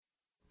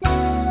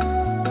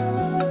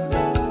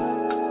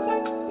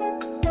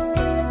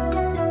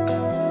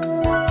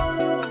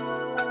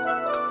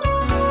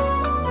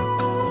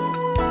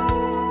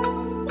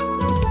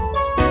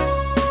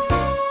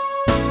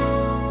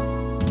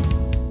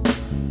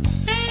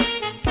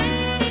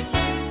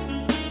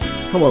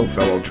Hello,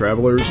 fellow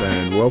travelers,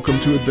 and welcome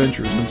to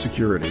Adventures in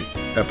Security,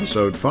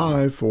 Episode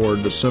 5 for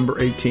December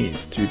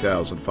 18th,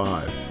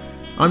 2005.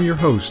 I'm your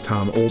host,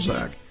 Tom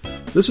Olzak.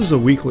 This is a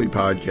weekly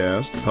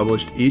podcast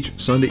published each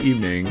Sunday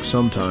evening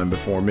sometime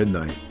before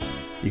midnight.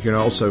 You can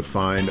also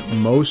find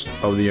most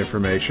of the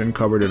information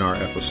covered in our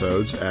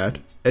episodes at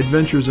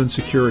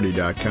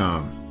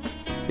adventuresinsecurity.com.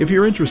 If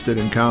you're interested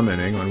in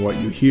commenting on what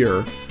you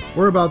hear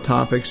or about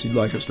topics you'd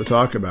like us to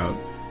talk about,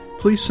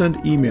 please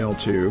send email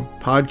to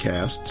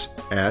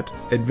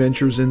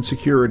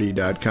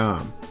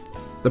podcasts@adventuresinsecurity.com.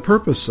 The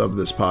purpose of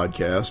this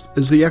podcast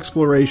is the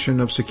exploration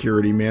of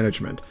security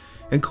management,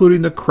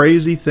 including the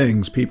crazy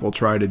things people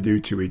try to do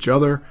to each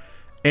other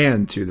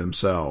and to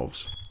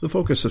themselves. The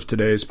focus of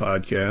today's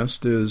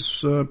podcast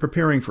is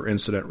preparing for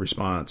incident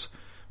response.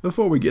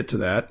 Before we get to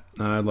that,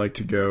 I'd like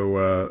to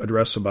go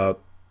address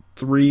about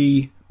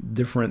 3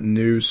 different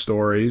news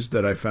stories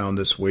that I found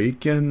this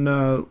week and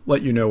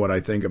let you know what I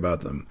think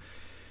about them.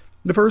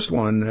 The first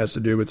one has to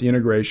do with the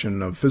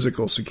integration of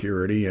physical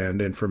security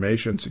and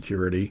information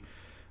security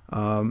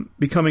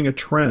becoming a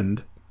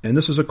trend, and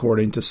this is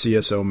according to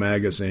CSO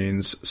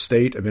Magazine's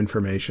State of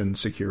Information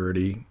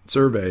Security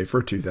survey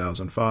for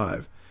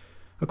 2005.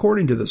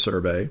 According to the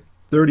survey,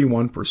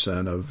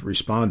 31% of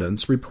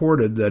respondents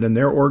reported that in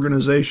their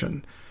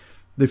organization,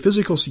 the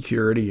physical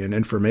security and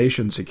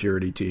information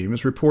security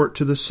teams report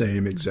to the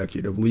same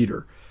executive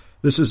leader.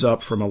 This is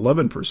up from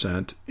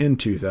 11% in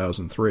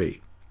 2003.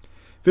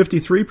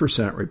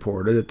 53%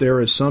 reported that there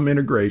is some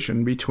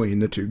integration between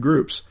the two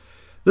groups.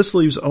 This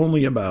leaves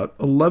only about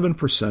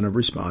 11% of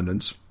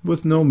respondents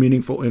with no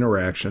meaningful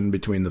interaction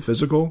between the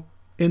physical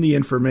and the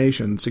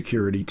information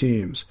security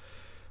teams.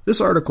 This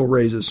article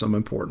raises some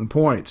important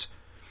points.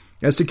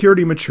 As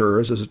security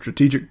matures as a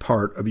strategic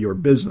part of your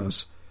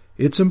business,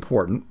 it's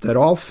important that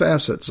all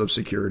facets of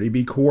security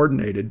be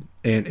coordinated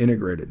and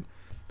integrated.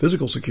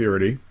 Physical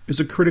security is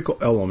a critical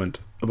element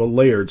of a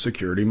layered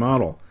security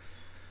model.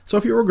 So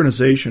if your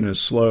organization is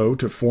slow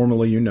to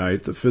formally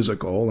unite the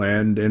physical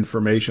and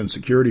information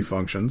security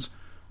functions,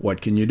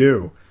 what can you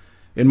do?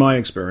 In my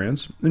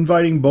experience,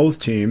 inviting both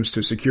teams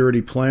to security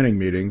planning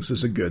meetings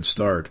is a good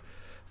start.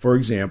 For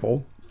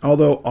example,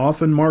 although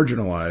often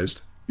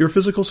marginalized, your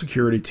physical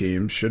security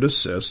team should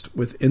assist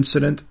with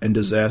incident and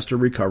disaster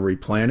recovery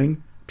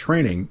planning,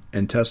 training,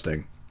 and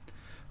testing.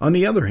 On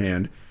the other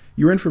hand,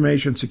 your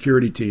information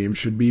security team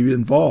should be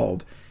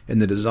involved in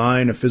the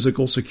design of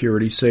physical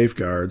security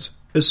safeguards,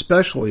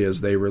 especially as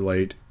they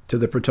relate to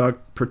the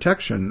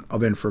protection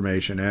of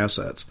information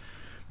assets.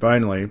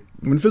 Finally,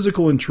 when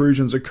physical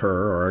intrusions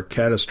occur or a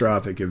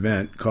catastrophic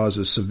event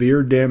causes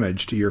severe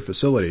damage to your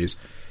facilities,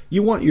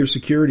 you want your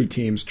security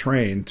teams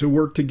trained to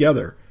work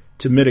together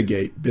to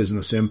mitigate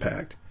business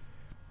impact.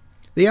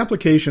 The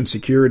Application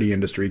Security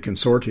Industry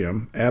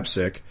Consortium,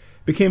 AppSec,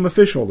 became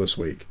official this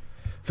week.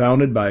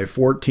 Founded by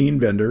 14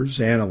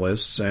 vendors,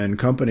 analysts, and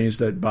companies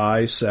that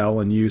buy, sell,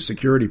 and use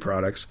security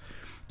products,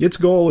 its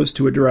goal is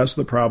to address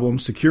the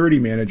problems security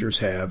managers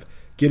have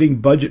getting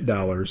budget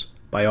dollars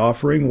by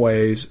offering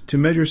ways to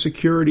measure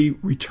security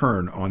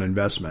return on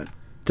investment.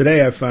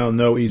 Today, I've found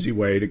no easy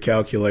way to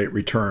calculate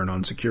return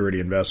on security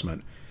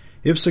investment.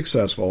 If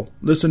successful,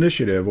 this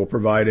initiative will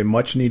provide a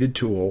much-needed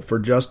tool for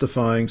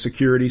justifying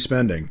security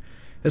spending,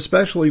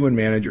 especially when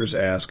managers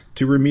ask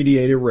to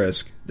remediate a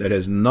risk that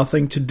has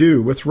nothing to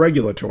do with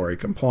regulatory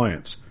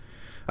compliance.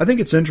 I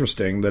think it's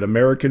interesting that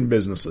American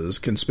businesses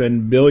can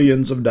spend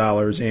billions of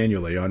dollars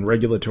annually on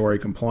regulatory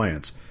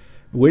compliance,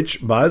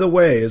 which, by the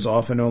way, is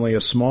often only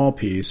a small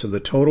piece of the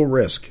total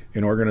risk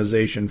an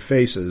organization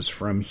faces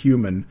from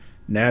human,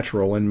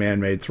 natural, and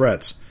man-made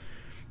threats.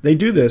 They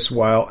do this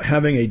while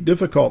having a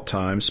difficult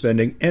time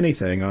spending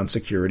anything on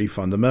security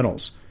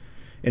fundamentals.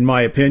 In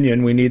my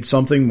opinion, we need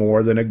something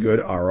more than a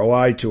good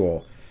ROI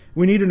tool.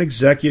 We need an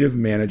executive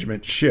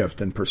management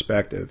shift in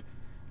perspective.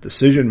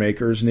 Decision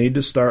makers need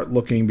to start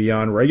looking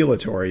beyond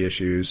regulatory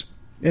issues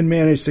and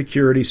manage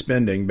security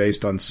spending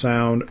based on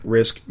sound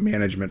risk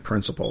management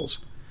principles.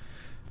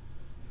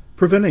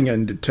 Preventing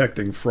and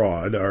detecting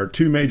fraud are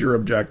 2 major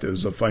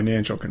objectives of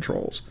financial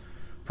controls.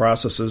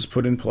 Processes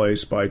put in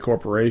place by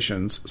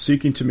corporations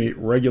seeking to meet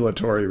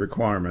regulatory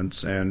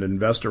requirements and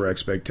investor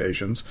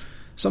expectations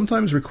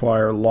sometimes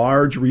require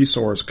large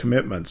resource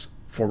commitments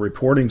for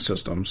reporting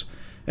systems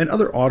and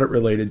other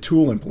audit-related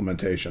tool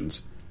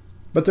implementations.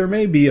 But there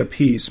may be a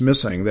piece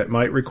missing that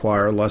might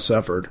require less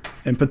effort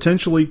and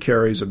potentially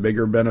carries a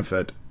bigger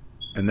benefit,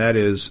 and that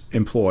is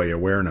employee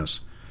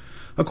awareness.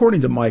 According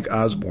to Mike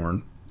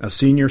Osborne, a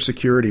senior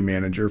security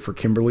manager for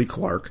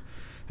Kimberly-Clark,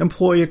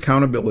 employee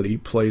accountability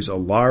plays a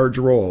large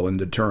role in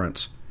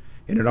deterrence.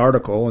 In an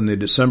article in the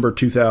December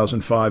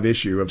 2005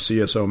 issue of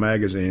CSO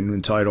Magazine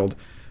entitled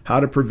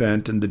How to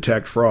Prevent and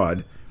Detect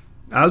Fraud,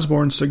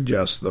 Osborne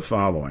suggests the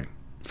following.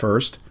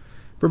 First,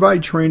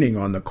 provide training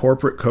on the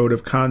corporate code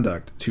of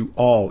conduct to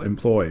all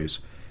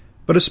employees,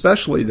 but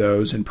especially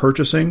those in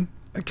purchasing,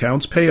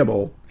 accounts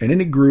payable, and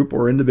any group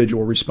or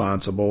individual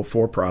responsible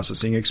for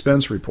processing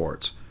expense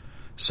reports.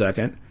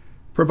 Second,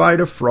 provide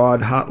a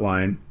fraud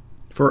hotline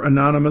for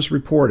anonymous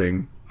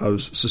reporting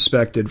of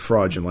suspected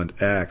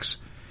fraudulent acts.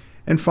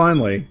 And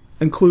finally,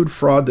 include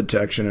fraud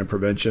detection and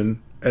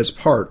prevention as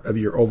part of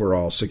your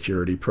overall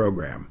security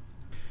program.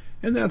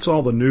 And that's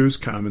all the news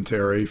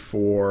commentary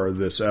for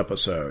this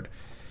episode.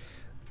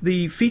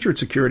 The featured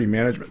security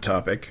management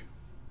topic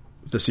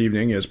this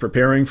evening is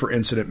preparing for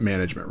incident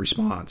management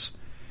response.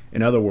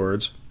 In other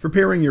words,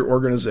 preparing your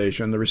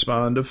organization to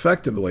respond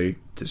effectively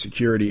to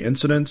security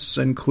incidents,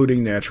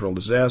 including natural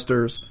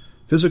disasters,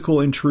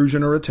 physical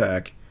intrusion or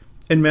attack,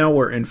 and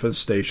malware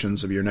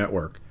infestations of your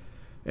network.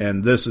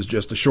 And this is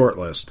just a short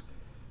list.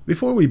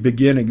 Before we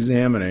begin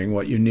examining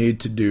what you need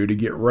to do to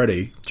get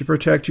ready to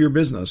protect your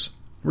business,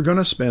 we're going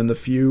to spend a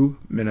few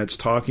minutes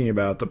talking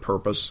about the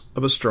purpose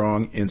of a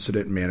strong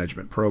incident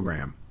management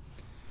program.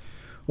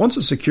 Once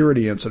a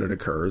security incident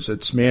occurs,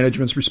 it's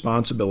management's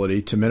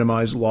responsibility to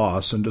minimize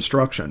loss and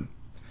destruction.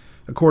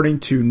 According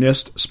to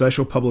NIST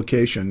Special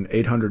Publication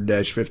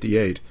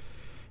 800-58,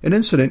 an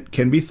incident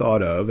can be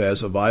thought of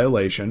as a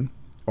violation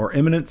or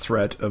imminent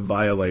threat of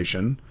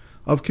violation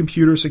of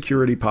computer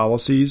security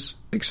policies,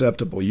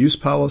 acceptable use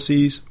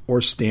policies,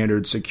 or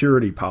standard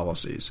security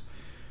policies.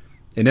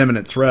 An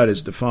imminent threat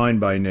is defined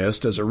by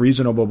NIST as a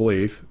reasonable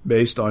belief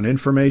based on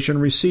information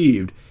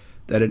received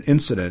that an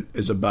incident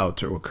is about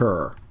to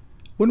occur.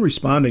 When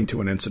responding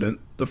to an incident,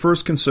 the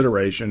first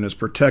consideration is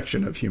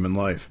protection of human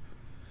life.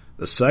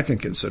 The second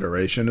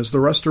consideration is the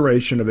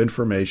restoration of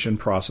information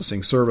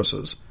processing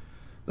services.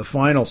 The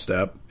final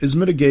step is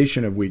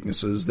mitigation of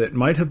weaknesses that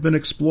might have been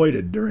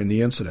exploited during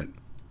the incident.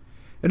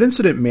 An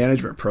incident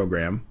management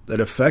program that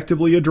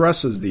effectively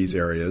addresses these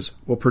areas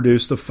will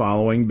produce the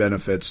following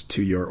benefits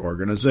to your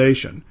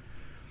organization.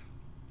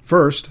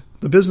 First,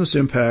 the business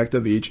impact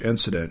of each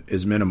incident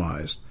is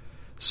minimized.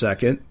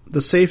 Second,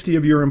 the safety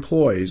of your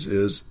employees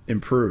is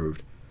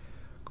improved.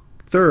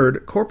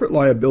 Third, corporate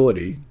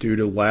liability due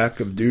to lack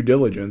of due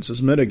diligence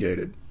is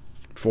mitigated.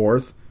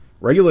 Fourth,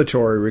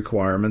 regulatory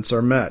requirements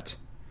are met.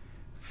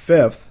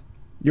 Fifth,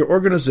 your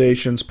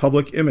organization's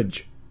public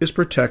image is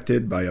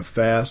protected by a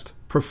fast,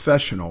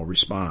 professional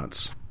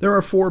response. There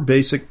are 4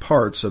 basic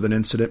parts of an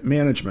incident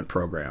management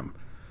program.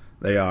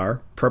 They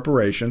are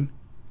preparation,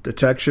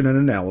 detection and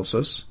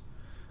analysis,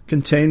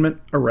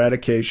 containment,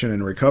 eradication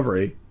and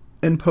recovery,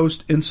 and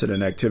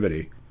post-incident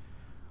activity.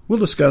 We'll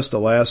discuss the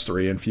last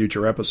 3 in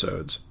future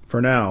episodes.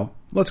 For now,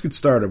 let's get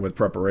started with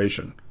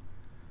preparation.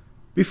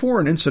 Before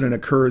an incident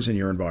occurs in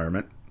your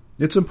environment,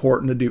 it's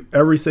important to do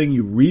everything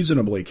you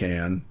reasonably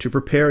can to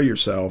prepare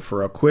yourself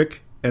for a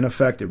quick and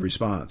effective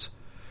response.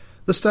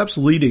 The steps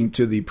leading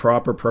to the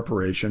proper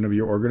preparation of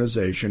your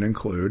organization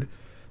include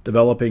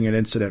developing an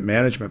incident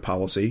management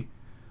policy,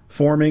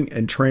 forming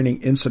and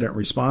training incident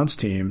response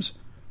teams,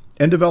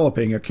 and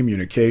developing a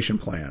communication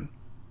plan.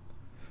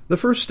 The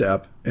first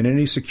step in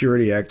any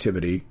security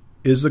activity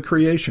is the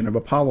creation of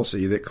a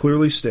policy that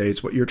clearly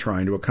states what you're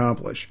trying to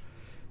accomplish.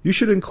 You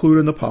should include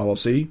in the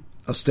policy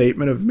a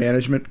statement of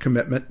management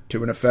commitment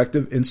to an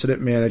effective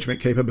incident management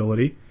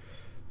capability,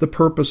 the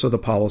purpose of the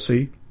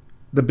policy,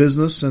 the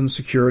business and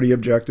security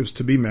objectives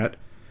to be met,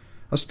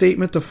 a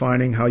statement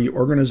defining how your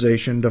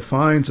organization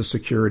defines a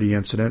security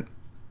incident,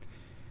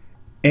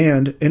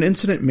 and an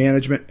incident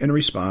management and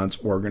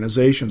response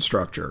organization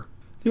structure.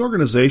 The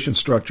organization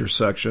structure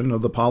section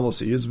of the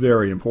policy is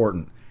very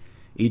important.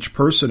 Each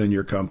person in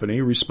your company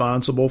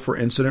responsible for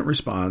incident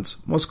response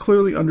must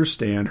clearly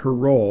understand her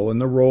role and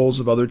the roles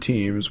of other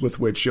teams with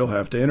which she'll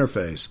have to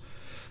interface.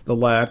 The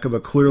lack of a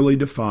clearly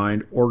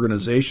defined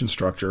organization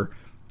structure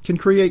can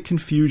create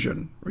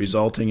confusion,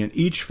 resulting in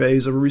each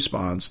phase of a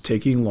response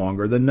taking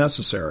longer than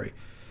necessary.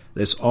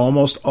 This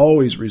almost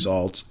always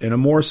results in a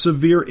more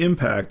severe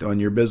impact on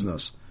your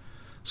business.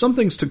 Some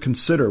things to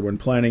consider when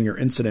planning your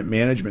incident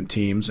management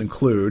teams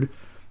include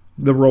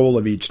the role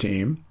of each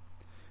team,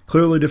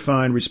 clearly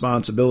defined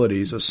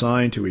responsibilities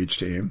assigned to each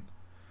team,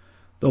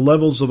 the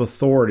levels of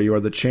authority or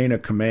the chain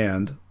of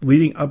command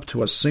leading up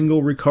to a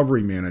single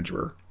recovery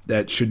manager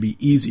that should be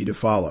easy to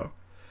follow.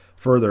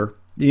 Further,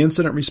 the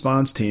incident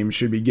response team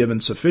should be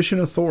given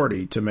sufficient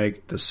authority to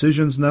make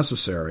decisions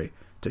necessary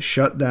to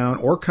shut down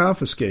or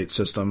confiscate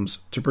systems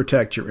to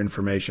protect your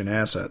information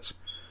assets.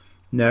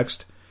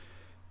 Next,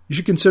 you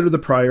should consider the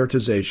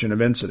prioritization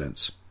of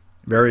incidents.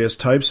 Various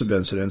types of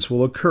incidents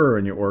will occur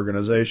in your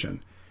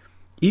organization.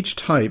 Each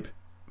type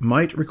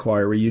might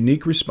require a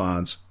unique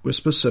response with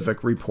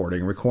specific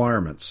reporting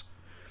requirements.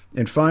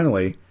 And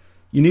finally,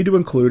 you need to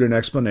include an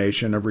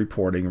explanation of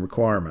reporting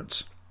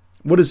requirements.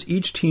 What is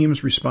each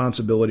team's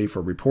responsibility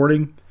for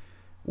reporting?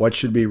 What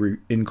should be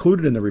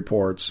included in the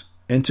reports?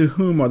 And to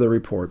whom are the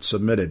reports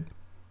submitted?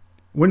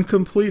 When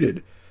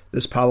completed,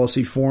 this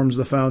policy forms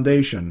the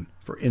foundation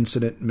for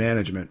incident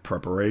management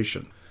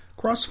preparation.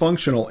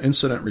 Cross-functional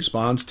incident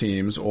response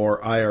teams, or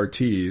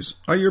IRTs,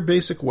 are your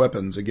basic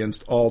weapons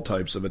against all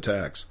types of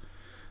attacks.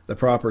 The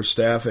proper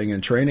staffing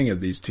and training of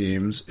these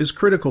teams is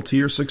critical to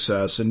your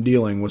success in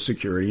dealing with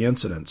security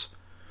incidents.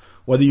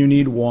 Whether you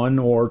need 1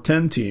 or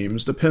 10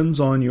 teams depends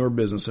on your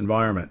business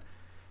environment.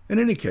 In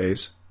any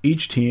case,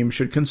 each team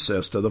should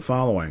consist of the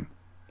following: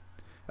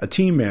 a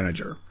team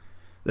manager.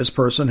 This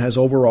person has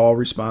overall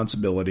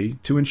responsibility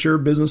to ensure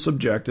business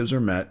objectives are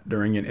met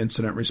during an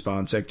incident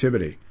response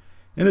activity.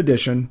 In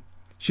addition,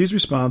 she's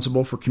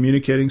responsible for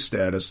communicating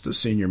status to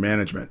senior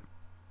management.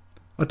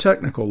 A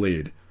technical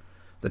lead.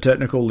 The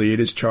technical lead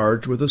is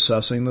charged with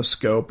assessing the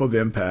scope of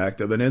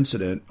impact of an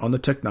incident on the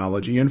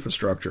technology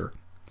infrastructure.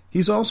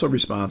 He's also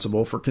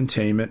responsible for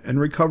containment and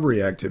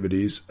recovery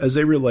activities as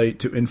they relate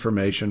to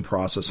information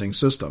processing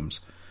systems.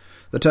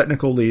 The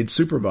technical lead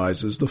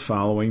supervises the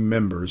following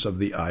members of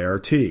the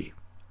IRT: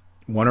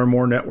 one or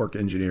more network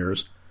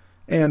engineers,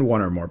 and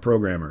one or more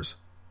programmers.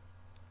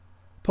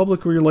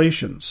 Public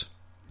relations.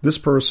 This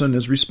person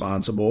is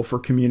responsible for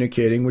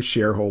communicating with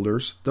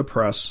shareholders, the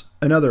press,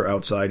 and other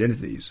outside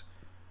entities.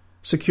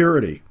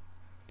 Security.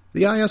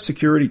 The IS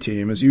security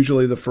team is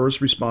usually the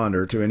first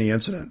responder to any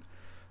incident.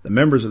 The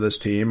members of this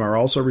team are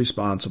also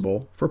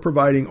responsible for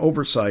providing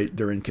oversight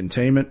during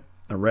containment,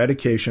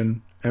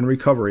 eradication, and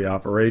recovery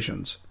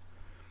operations.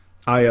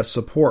 IS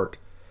support.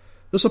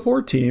 The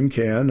support team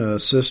can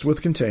assist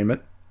with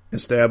containment,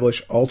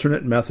 establish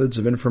alternate methods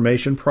of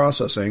information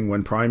processing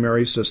when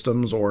primary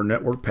systems or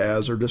network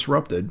paths are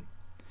disrupted,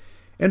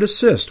 and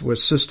assist with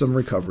system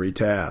recovery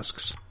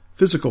tasks.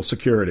 Physical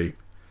security.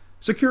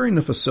 Securing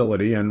the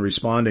facility and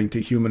responding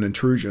to human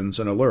intrusions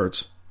and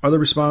alerts are the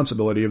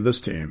responsibility of this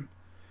team.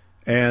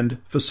 And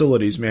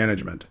facilities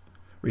management.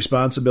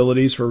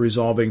 Responsibilities for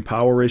resolving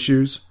power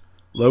issues,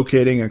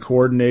 locating and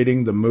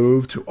coordinating the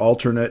move to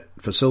alternate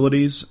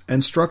facilities,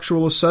 and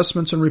structural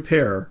assessments and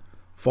repair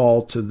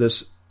fall to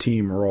this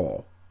team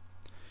role.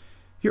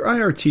 Your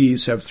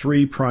IRTs have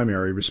three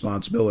primary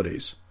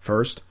responsibilities.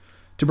 First,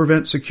 to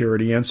prevent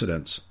security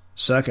incidents.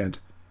 Second,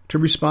 to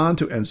respond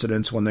to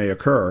incidents when they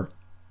occur.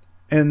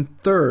 And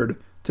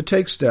third, to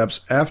take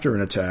steps after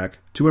an attack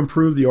to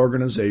improve the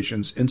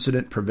organization's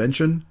incident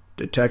prevention,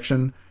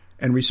 detection,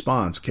 and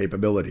response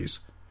capabilities.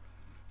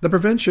 The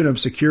prevention of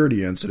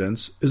security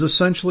incidents is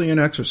essentially an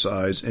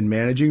exercise in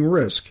managing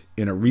risk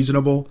in a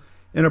reasonable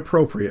and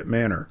appropriate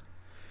manner,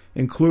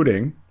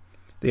 including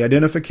the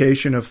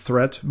identification of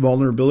threat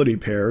vulnerability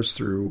pairs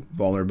through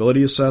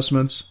vulnerability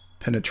assessments,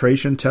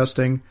 penetration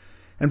testing,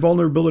 and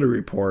vulnerability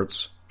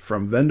reports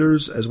from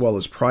vendors as well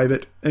as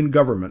private and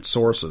government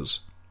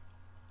sources.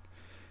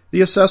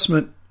 The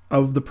assessment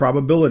of the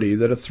probability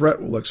that a threat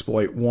will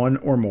exploit one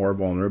or more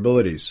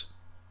vulnerabilities.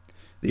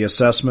 The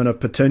assessment of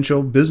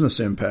potential business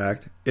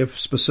impact if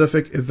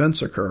specific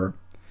events occur.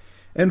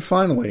 And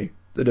finally,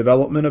 the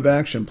development of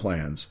action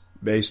plans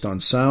based on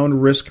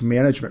sound risk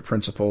management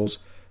principles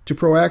to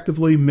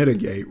proactively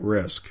mitigate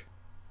risk.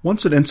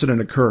 Once an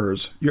incident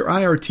occurs, your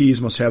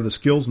IRTs must have the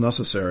skills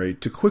necessary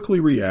to quickly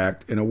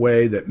react in a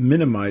way that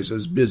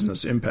minimizes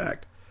business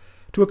impact.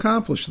 To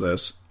accomplish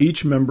this,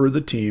 each member of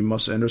the team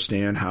must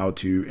understand how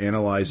to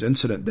analyze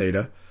incident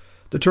data,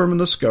 determine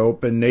the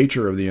scope and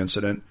nature of the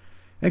incident,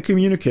 and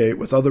communicate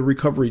with other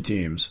recovery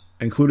teams,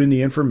 including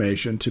the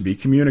information to be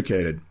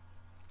communicated.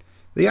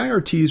 The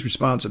IRT's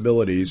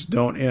responsibilities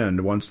don't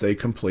end once they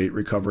complete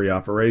recovery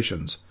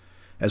operations.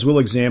 As we'll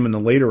examine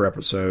in later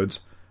episodes,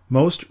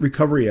 most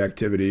recovery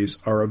activities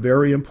are a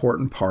very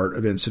important part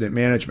of incident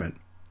management.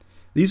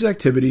 These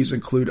activities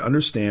include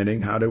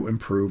understanding how to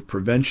improve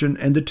prevention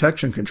and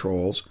detection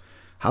controls,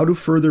 how to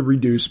further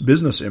reduce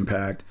business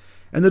impact,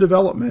 and the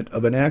development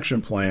of an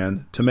action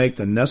plan to make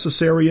the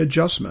necessary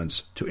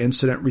adjustments to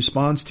incident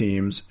response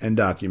teams and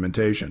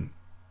documentation.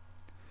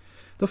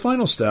 The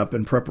final step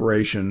in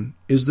preparation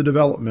is the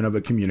development of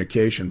a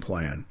communication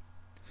plan.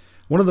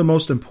 One of the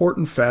most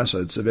important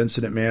facets of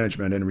incident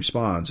management and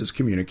response is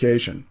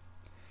communication.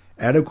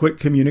 Adequate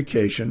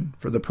communication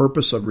for the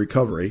purpose of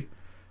recovery,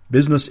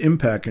 business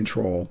impact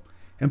control,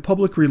 and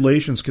public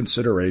relations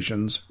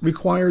considerations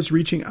requires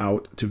reaching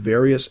out to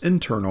various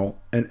internal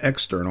and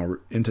external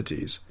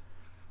entities.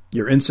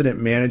 Your incident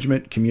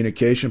management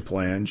communication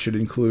plan should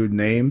include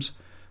names,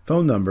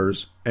 phone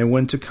numbers, and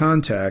when to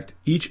contact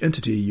each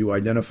entity you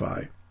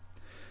identify.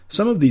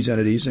 Some of these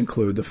entities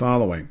include the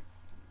following.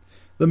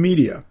 The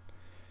media.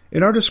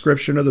 In our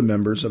description of the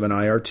members of an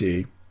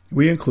IRT,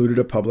 we included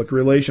a public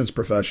relations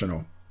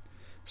professional.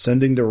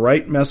 Sending the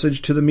right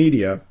message to the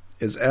media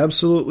is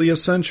absolutely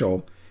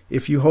essential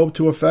if you hope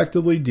to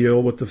effectively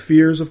deal with the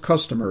fears of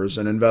customers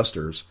and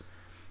investors.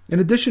 In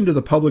addition to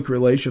the public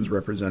relations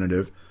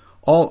representative,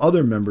 all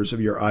other members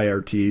of your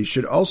IRT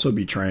should also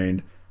be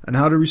trained on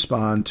how to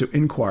respond to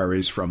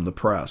inquiries from the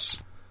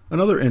press.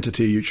 Another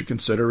entity you should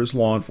consider is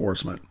law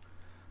enforcement.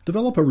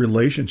 Develop a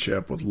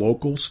relationship with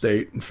local,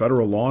 state, and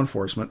federal law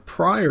enforcement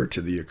prior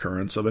to the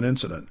occurrence of an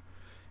incident.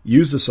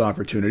 Use this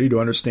opportunity to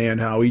understand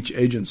how each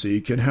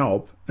agency can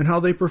help and how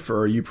they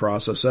prefer you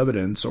process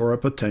evidence or a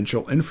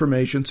potential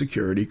information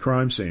security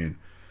crime scene.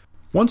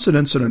 Once an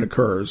incident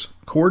occurs,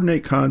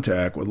 coordinate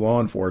contact with law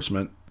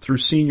enforcement through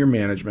senior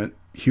management,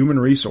 human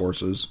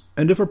resources,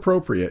 and if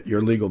appropriate,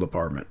 your legal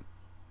department.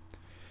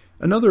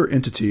 Another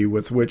entity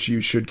with which you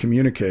should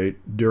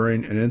communicate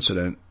during an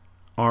incident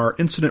are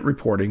incident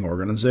reporting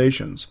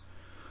organizations.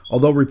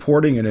 Although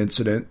reporting an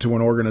incident to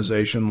an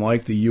organization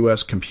like the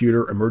U.S.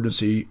 Computer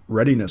Emergency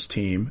Readiness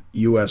Team,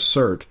 U.S.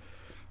 CERT,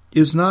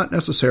 is not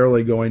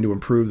necessarily going to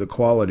improve the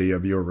quality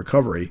of your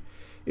recovery.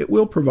 It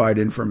will provide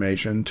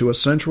information to a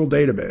central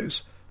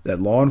database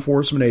that law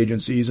enforcement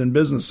agencies and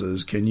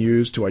businesses can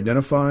use to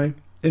identify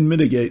and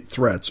mitigate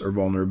threats or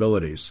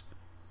vulnerabilities.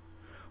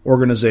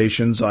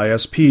 Organizations,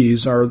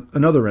 ISPs, are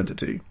another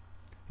entity.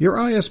 Your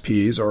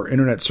ISPs, or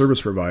Internet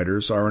Service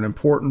Providers, are an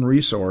important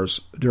resource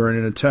during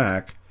an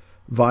attack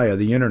via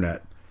the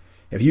Internet.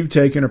 If you've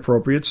taken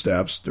appropriate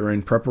steps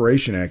during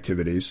preparation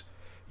activities,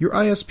 your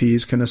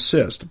ISPs can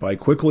assist by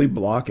quickly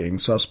blocking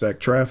suspect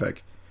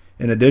traffic.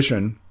 In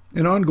addition,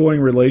 an ongoing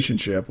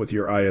relationship with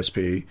your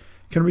ISP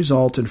can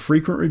result in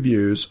frequent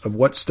reviews of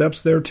what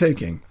steps they're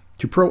taking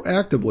to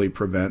proactively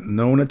prevent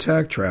known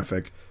attack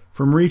traffic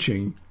from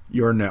reaching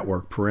your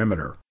network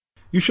perimeter.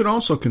 You should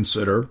also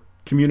consider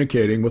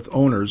communicating with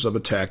owners of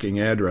attacking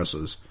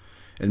addresses.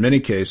 In many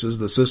cases,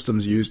 the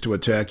systems used to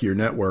attack your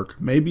network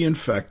may be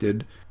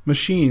infected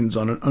machines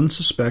on an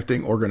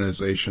unsuspecting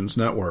organization's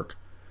network.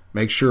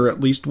 Make sure at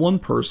least one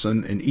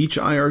person in each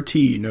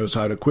IRT knows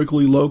how to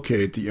quickly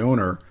locate the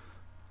owner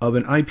of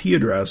an IP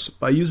address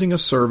by using a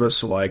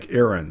service like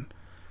ARIN.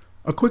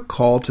 A quick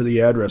call to the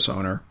address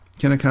owner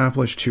can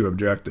accomplish two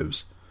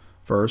objectives.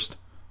 First,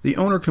 the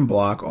owner can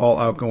block all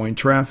outgoing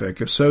traffic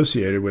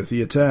associated with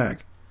the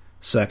attack.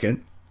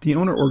 Second, the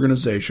owner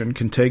organization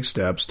can take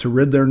steps to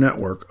rid their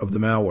network of the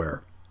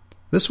malware.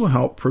 This will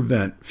help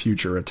prevent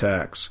future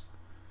attacks.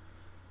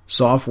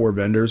 Software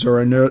vendors are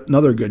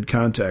another good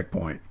contact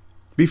point.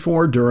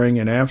 Before, during,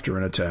 and after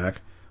an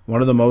attack,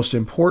 one of the most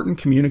important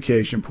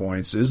communication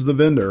points is the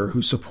vendor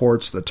who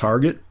supports the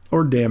target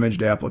or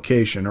damaged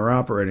application or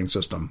operating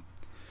system.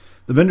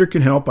 The vendor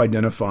can help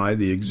identify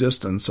the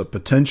existence of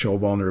potential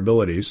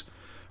vulnerabilities,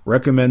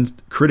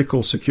 recommend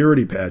critical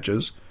security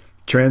patches,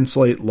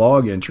 translate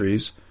log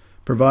entries,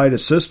 provide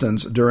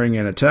assistance during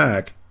an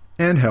attack,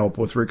 and help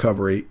with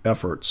recovery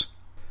efforts.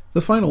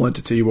 The final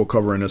entity we'll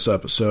cover in this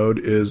episode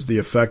is the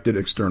affected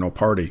external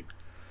party.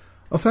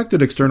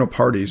 Affected external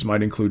parties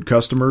might include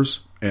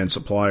customers and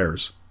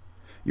suppliers.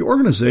 Your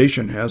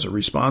organization has a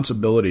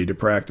responsibility to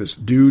practice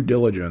due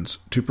diligence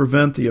to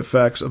prevent the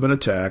effects of an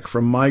attack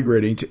from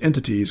migrating to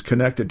entities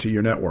connected to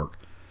your network.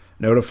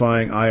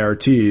 Notifying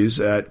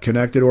IRTs at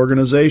connected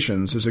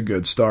organizations is a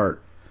good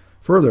start.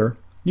 Further,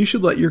 you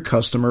should let your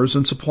customers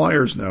and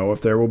suppliers know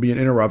if there will be an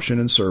interruption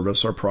in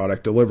service or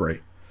product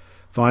delivery.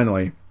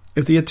 Finally,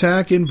 if the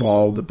attack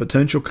involved the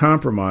potential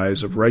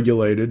compromise of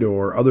regulated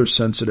or other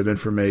sensitive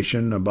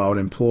information about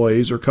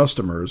employees or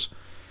customers,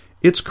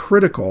 it's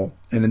critical,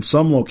 and in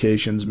some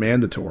locations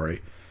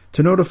mandatory,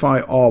 to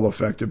notify all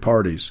affected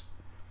parties.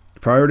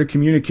 Prior to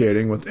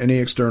communicating with any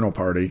external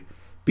party,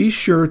 be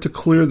sure to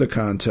clear the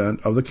content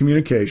of the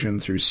communication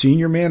through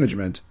senior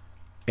management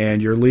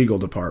and your legal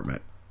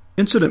department.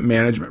 Incident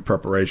management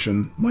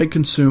preparation might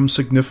consume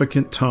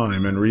significant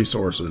time and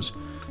resources,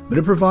 but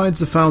it provides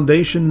the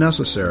foundation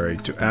necessary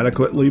to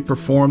adequately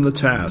perform the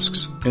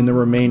tasks in the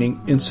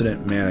remaining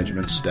incident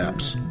management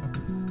steps.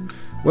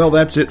 Well,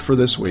 that's it for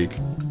this week.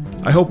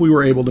 I hope we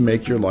were able to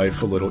make your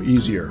life a little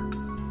easier.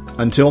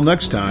 Until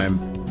next time,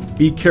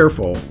 be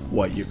careful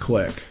what you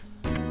click.